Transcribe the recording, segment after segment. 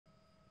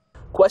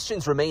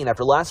Questions remain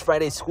after last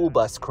Friday's school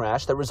bus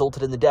crash that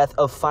resulted in the death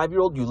of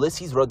 5-year-old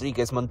Ulysses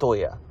Rodriguez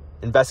Montoya.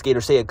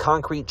 Investigators say a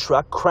concrete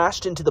truck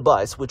crashed into the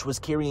bus, which was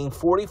carrying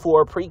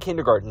 44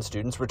 pre-kindergarten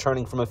students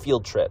returning from a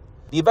field trip.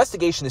 The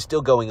investigation is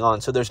still going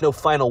on, so there's no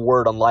final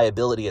word on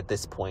liability at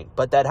this point,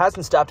 but that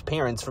hasn't stopped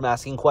parents from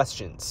asking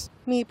questions.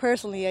 Me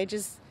personally, I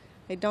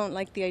don't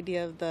like the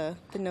idea of the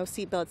no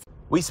seatbelts.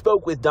 We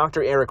spoke with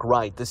Dr. Eric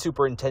Wright, the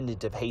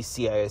superintendent of Hays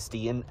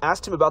CISD, and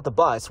asked him about the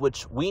bus,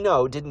 which we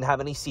know didn't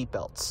have any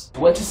seatbelts.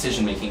 What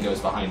decision-making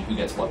goes behind who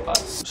gets what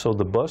bus? So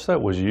the bus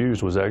that was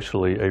used was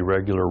actually a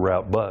regular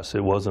route bus.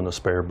 It wasn't a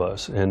spare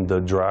bus, and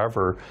the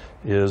driver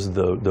is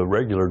the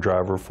regular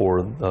driver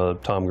for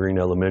Tom Green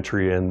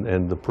Elementary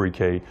and the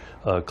pre-K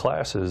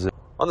classes.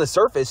 On the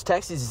surface,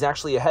 Texas is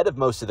actually ahead of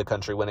most of the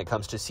country when it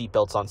comes to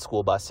seatbelts on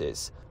school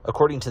buses.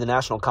 According to the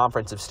National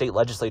Conference of State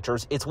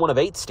Legislatures, it's one of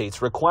 8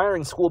 states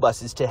requiring school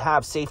buses to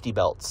have safety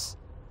belts.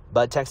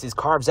 But Texas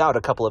carves out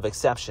a couple of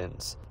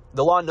exceptions.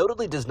 The law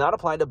notably does not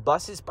apply to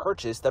buses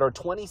purchased that are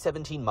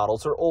 2017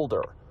 models or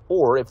older,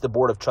 or if the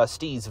Board of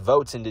Trustees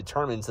votes and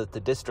determines that the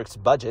district's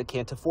budget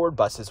can't afford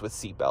buses with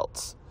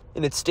seatbelts.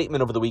 In its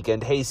statement over the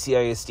weekend, Hays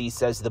CISD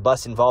says the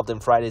bus involved in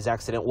Friday's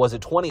accident was a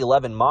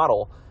 2011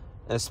 model,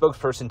 and a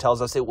spokesperson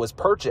tells us it was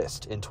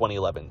purchased in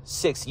 2011,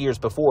 6 years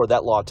before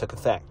that law took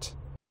effect.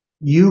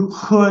 You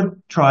could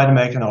try to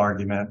make an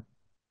argument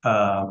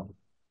that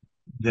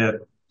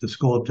the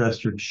school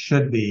district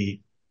should be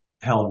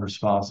held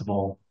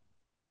responsible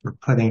for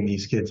putting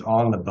these kids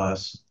on the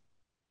bus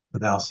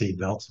without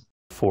seatbelts.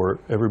 For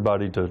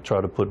everybody to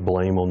try to put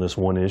blame on this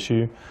one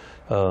issue,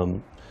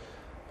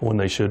 when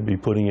they should be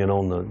putting it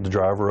on the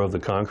driver of the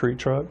concrete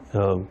truck,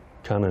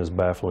 kind of is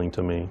baffling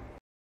to me.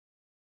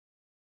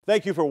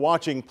 Thank you for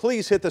watching.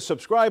 Please hit the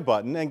subscribe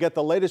button and get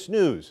the latest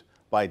news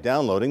by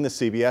downloading the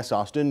CBS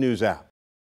Austin News app.